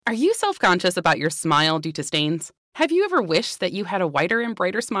Are you self-conscious about your smile due to stains? Have you ever wished that you had a whiter and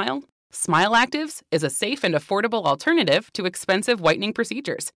brighter smile? Smile Actives is a safe and affordable alternative to expensive whitening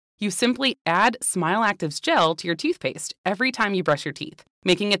procedures. You simply add Smile Actives gel to your toothpaste every time you brush your teeth,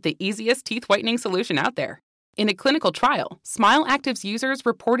 making it the easiest teeth whitening solution out there. In a clinical trial, Smile Actives users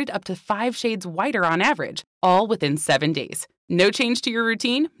reported up to 5 shades whiter on average, all within 7 days. No change to your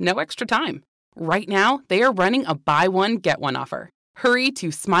routine, no extra time. Right now, they are running a buy one, get one offer. Hurry to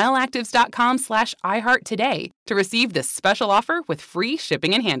smileactives.com/iHeart today to receive this special offer with free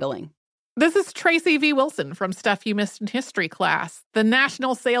shipping and handling. This is Tracy V. Wilson from Stuff You Missed in History class. The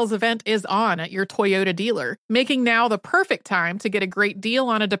national sales event is on at your Toyota dealer, making now the perfect time to get a great deal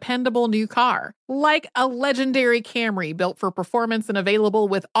on a dependable new car. Like a legendary Camry built for performance and available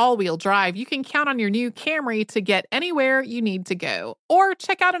with all-wheel drive, you can count on your new Camry to get anywhere you need to go. Or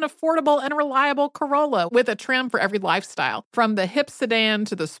check out an affordable and reliable Corolla with a trim for every lifestyle. From the hip sedan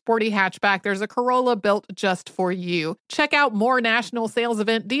to the sporty hatchback, there's a Corolla built just for you. Check out more national sales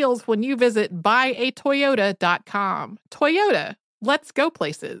event deals when you visit buyatoyota.com. Toyota, let's go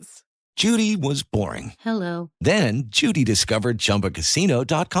places. Judy was boring. Hello. Then Judy discovered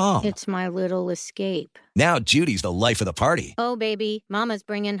ChumbaCasino.com. It's my little escape. Now Judy's the life of the party. Oh, baby, mama's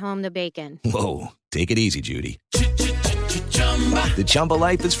bringing home the bacon. Whoa, take it easy, Judy. The Chumba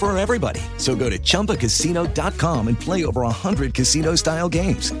life is for everybody. So go to ChumbaCasino.com and play over 100 casino-style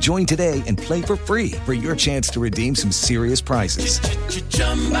games. Join today and play for free for your chance to redeem some serious prizes.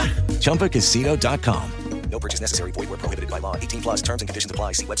 ChumbaCasino.com. No purchase necessary. Void where prohibited by law. 18 plus terms and conditions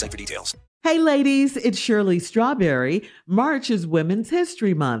apply. See website for details. Hey ladies, it's Shirley Strawberry. March is Women's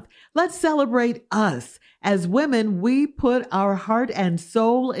History Month. Let's celebrate us. As women, we put our heart and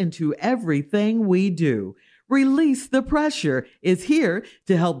soul into everything we do. Release the Pressure is here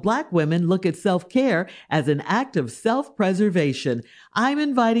to help Black women look at self-care as an act of self-preservation. I'm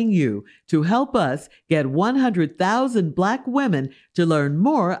inviting you to help us get 100,000 Black women to learn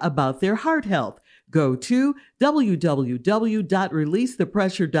more about their heart health. Go to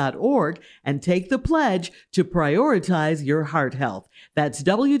www.releasethepressure.org and take the pledge to prioritize your heart health. That's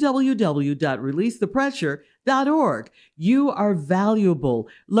www.releasethepressure.org. You are valuable.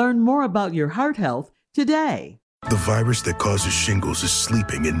 Learn more about your heart health today. The virus that causes shingles is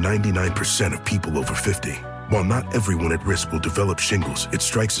sleeping in 99% of people over 50. While not everyone at risk will develop shingles, it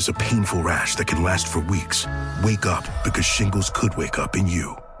strikes as a painful rash that can last for weeks. Wake up, because shingles could wake up in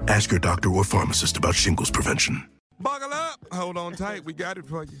you. Ask your doctor or pharmacist about shingles prevention. Buckle up. Hold on tight. We got it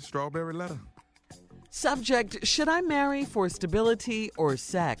for you. Strawberry letter. Subject, should I marry for stability or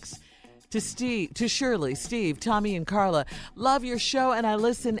sex? To Shirley, Steve, Tommy, and Carla, love your show, and I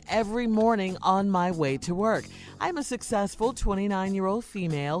listen every morning on my way to work. I'm a successful 29-year-old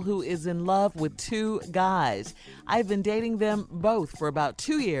female who is in love with 2 guys. I've been dating them both for about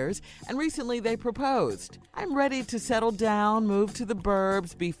 2 years, and recently they proposed. I'm ready to settle down, move to the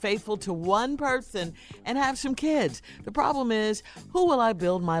burbs, be faithful to one person, and have some kids. The problem is, who will I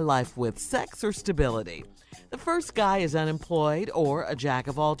build my life with, sex or stability? The first guy is unemployed or a jack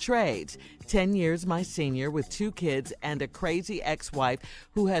of all trades. 10 years my senior with 2 kids and a crazy ex-wife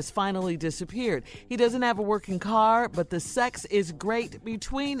who has finally disappeared. He doesn't have a working car, but the sex is great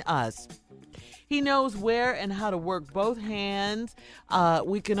between us. He knows where and how to work both hands.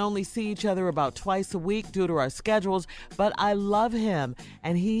 We can only see each other about twice a week due to our schedules, but I love him,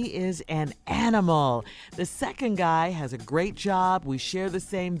 and he is an animal. The second guy has a great job. We share the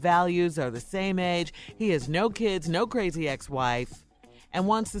same values, are the same age. He has no kids, no crazy ex-wife, and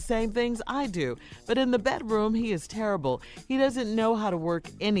wants the same things I do. But in the bedroom, he is terrible. He doesn't know how to work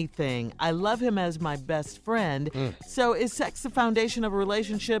anything. I love him as my best friend. So is sex the foundation of a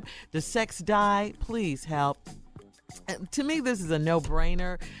relationship? Does sex die? Please help. To me, this is a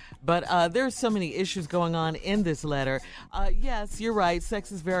no-brainer. But there's so many issues going on in this letter. Yes, you're right.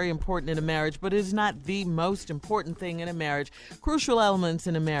 Sex is very important in a marriage, but it is not the most important thing in a marriage. Crucial elements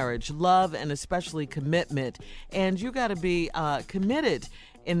in a marriage, love and especially commitment. And you got to be committed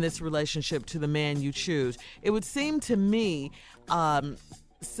in this relationship to the man you choose. It would seem to me,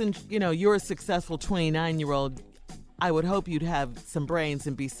 since you're a successful 29-year-old, I would hope you'd have some brains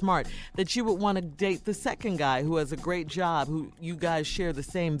and be smart, that you would want to date the second guy who has a great job, who you guys share the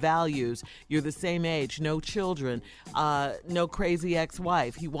same values, you're the same age, no children, no crazy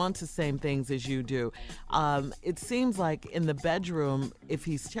ex-wife. He wants the same things as you do. It seems like in the bedroom, if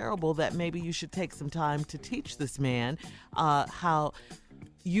he's terrible, that maybe you should take some time to teach this man how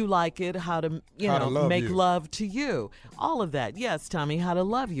you like it, how to make love to you. All of that. Yes, Tommy, how to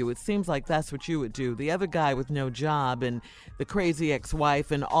love you. It seems like that's what you would do. The other guy with no job and the crazy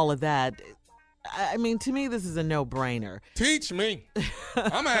ex-wife and all of that, I mean, to me, this is a no-brainer. Teach me.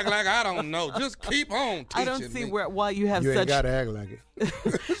 I'm acting like I don't know. Just keep on teaching me. I don't see why you have You ain't got to act like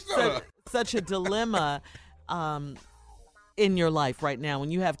it. such a dilemma in your life right now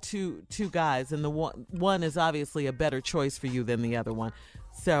when you have two guys, and the one is obviously a better choice for you than the other one.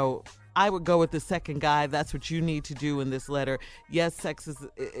 So I would go with the second guy. That's what you need to do in this letter. Yes, sex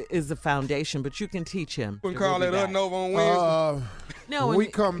is the foundation, but you can teach him. We call that over on Wednesday. No, when we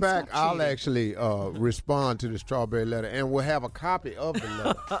come back, I'll actually respond to the strawberry letter, and we'll have a copy of the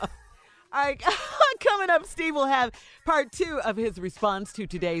letter. All right, coming up, Steve will have part 2 of his response to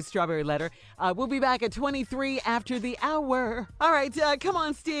today's strawberry letter. We'll be back at 23 after the hour. All right, come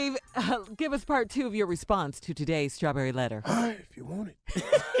on, Steve. Give us part 2 of your response to today's strawberry letter. All right, if you want it.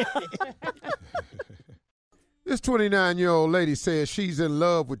 This 29-year-old lady says she's in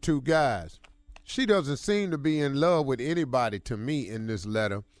love with 2 guys. She doesn't seem to be in love with anybody to me in this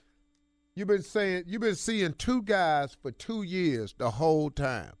letter. You've been seeing 2 guys for 2 years the whole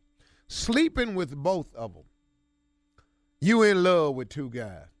time. Sleeping with both of them. You in love with 2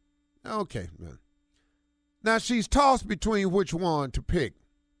 guys. Okay. Now she's tossed between which one to pick.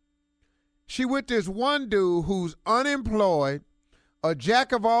 She with this one dude who's unemployed, a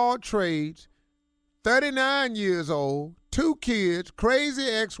jack of all trades, 39 years old, 2 kids, crazy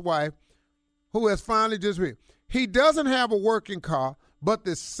ex-wife, who has finally just been. He doesn't have a working car, but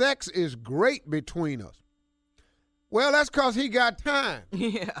the sex is great between us. Well, that's because he got time.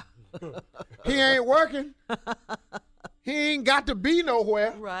 Yeah. He ain't working. He ain't got to be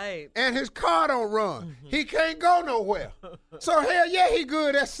nowhere. Right. And his car don't run. Mm-hmm. He can't go nowhere. So hell yeah, he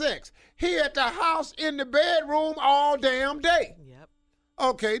good at sex. He at the house in the bedroom all damn day. Yep.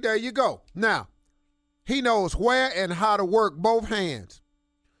 Okay, there you go. Now, he knows where and how to work both hands.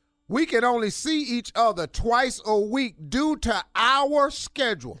 We can only see each other twice a week due to our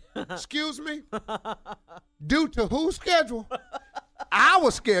schedule. Excuse me? Due to whose schedule? Our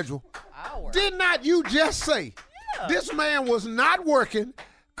schedule. Did not you just say this man was not working,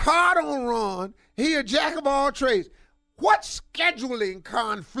 car don't run, he a jack of all trades? What scheduling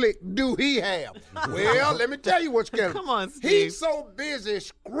conflict do he have? Well, let me tell you what schedule. Come on, Steve. He's so busy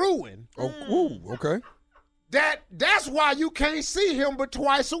screwing. Okay. That's why you can't see him but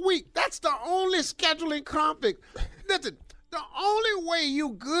twice a week. That's the only scheduling conflict. Listen, the only way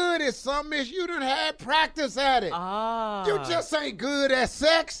you good at something is you done had practice at it. You just ain't good at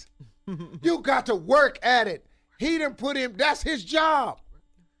sex. You got to work at it. He done put him, that's his job.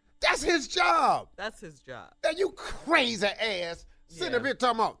 That's his job. That's his job. Now you crazy ass sitting up here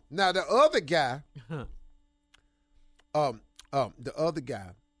talking about. Now the other guy,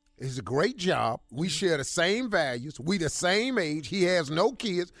 it's a great job. We share the same values. We the same age. He has no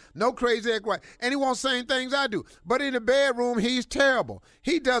kids, no crazy ex-wife, and he wants the same things I do. But in the bedroom, he's terrible.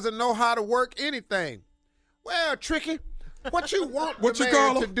 He doesn't know how to work anything. Well, Tricky, what you want what the you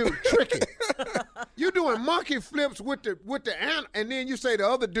man call to do, Tricky? You doing monkey flips with the and then you say the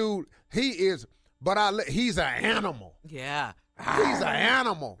other dude, he's an animal. Yeah. He's an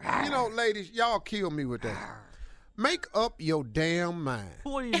animal. You know, ladies, y'all kill me with that. Make up your damn mind.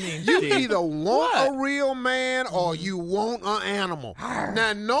 What do you mean, You Steve? either want a real man or you want an animal.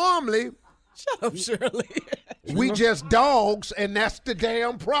 Now, normally, Shut up, Shirley. we just dogs, and that's the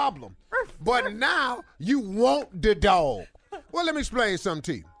damn problem. But now, you want the dog. Well, let me explain something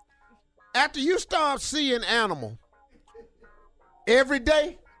to you. After you start seeing animal every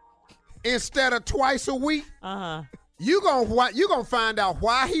day instead of twice a week, you gonna find out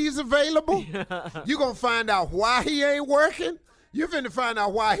why he's available. You gonna find out why he ain't working. You finna find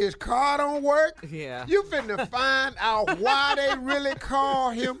out why his car don't work. Yeah. You finna find out why they really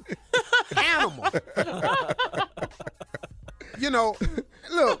call him animal. You know,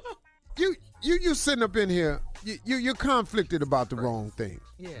 look, you sitting up in here, you're conflicted about the wrong things.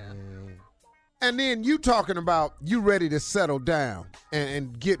 Yeah. And then you talking about you ready to settle down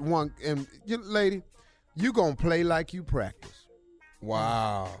and get one. And lady, you gonna play like you practice.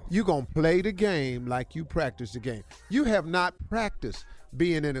 Wow. You gonna play the game like you practice the game. You have not practiced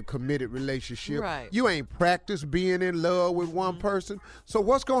being in a committed relationship. Right. You ain't practiced being in love with one person. So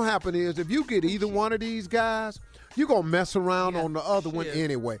what's gonna happen is if you get either one of these guys, you're gonna mess around on the other one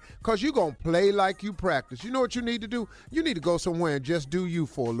anyway. Cause you're gonna play like you practice. You know what you need to do? You need to go somewhere and just do you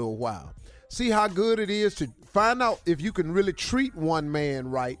for a little while. See how good it is to find out if you can really treat one man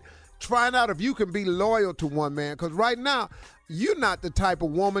right. Find out if you can be loyal to one man. Because right now, you're not the type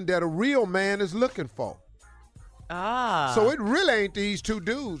of woman that a real man is looking for. So it really ain't these two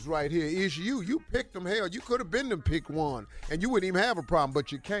dudes right here. It's you. You picked them. Hell, you could have been them pick one. And you wouldn't even have a problem,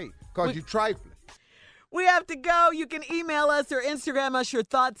 but you can't because you're trifling. We have to go. You can email us or Instagram us your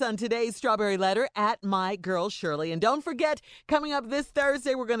thoughts on today's Strawberry Letter at My Girl Shirley. And don't forget, coming up this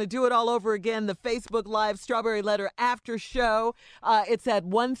Thursday, we're going to do it all over again. The Facebook Live Strawberry Letter After Show. It's at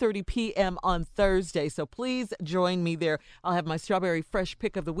 1:30 p.m. on Thursday. So please join me there. I'll have my Strawberry Fresh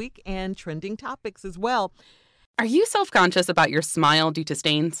Pick of the Week and trending topics as well. Are you self-conscious about your smile due to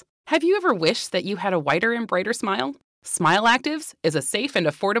stains? Have you ever wished that you had a whiter and brighter smile? Smile Actives is a safe and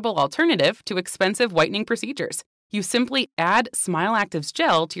affordable alternative to expensive whitening procedures. You simply add Smile Actives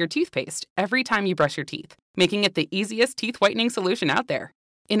gel to your toothpaste every time you brush your teeth, making it the easiest teeth whitening solution out there.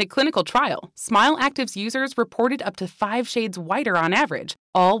 In a clinical trial, Smile Actives users reported up to 5 shades whiter on average,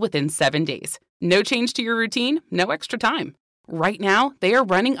 all within 7 days. No change to your routine, no extra time. Right now, they are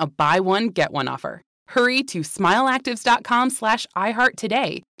running a buy one, get one offer. Hurry to smileactives.com/iHeart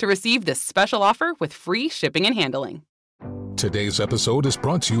today to receive this special offer with free shipping and handling. Today's episode is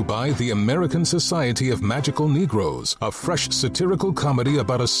brought to you by the American Society of Magical Negroes, a fresh satirical comedy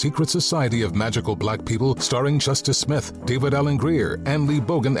about a secret society of magical black people starring Justice Smith, David Alan Grier, Ann Lee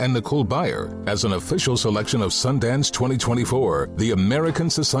Bogan, and Nicole Byer. As an official selection of Sundance 2024, the American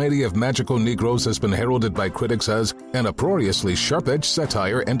Society of Magical Negroes has been heralded by critics as an uproariously sharp-edged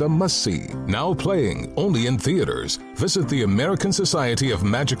satire and a must-see. Now playing only in theaters. Visit the American Society of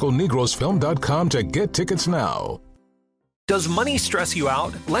Magical Negroes Film.com to get tickets now. Does money stress you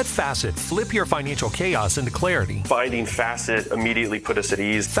out? Let Facet flip your financial chaos into clarity. Finding Facet immediately put us at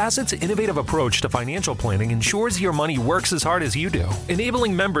ease. Facet's innovative approach to financial planning ensures your money works as hard as you do,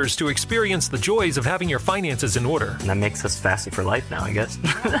 enabling members to experience the joys of having your finances in order. And that makes us Facet for life now, I guess.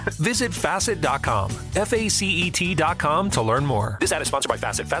 Visit Facet.com, FACET.com to learn more. This ad is sponsored by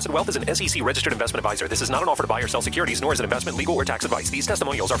Facet. Facet Wealth is an SEC registered investment advisor. This is not an offer to buy or sell securities, nor is it investment, legal, or tax advice. These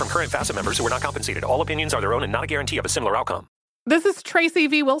testimonials are from current Facet members who are not compensated. All opinions are their own and not a guarantee of a similar outcome. This is Tracy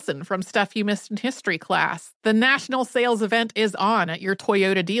V. Wilson from Stuff You Missed in History class. The national sales event is on at your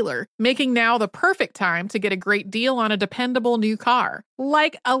Toyota dealer, making now the perfect time to get a great deal on a dependable new car.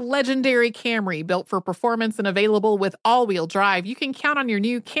 Like a legendary Camry built for performance and available with all-wheel drive, you can count on your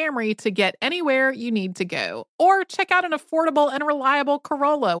new Camry to get anywhere you need to go. Or check out an affordable and reliable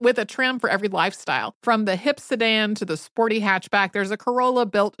Corolla with a trim for every lifestyle. From the hip sedan to the sporty hatchback, there's a Corolla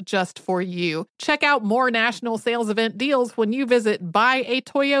built just for you. Check out more national sales event deals when you visit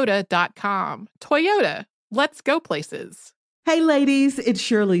buyatoyota.com. Toyota, let's go places. Hey ladies, it's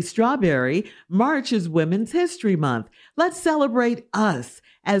Shirley Strawberry. March is Women's History Month. Let's celebrate us.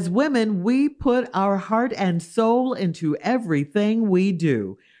 As women, we put our heart and soul into everything we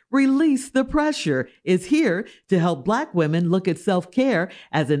do. Release the Pressure is here to help Black women look at self-care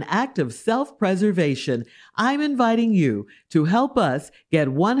as an act of self-preservation. I'm inviting you to help us get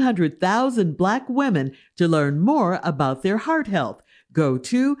 100,000 Black women to learn more about their heart health. Go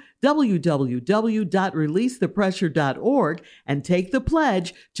to www.releasethepressure.org and take the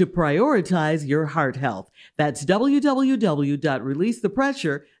pledge to prioritize your heart health. That's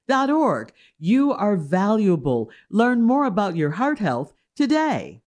www.releasethepressure.org. You are valuable. Learn more about your heart health today.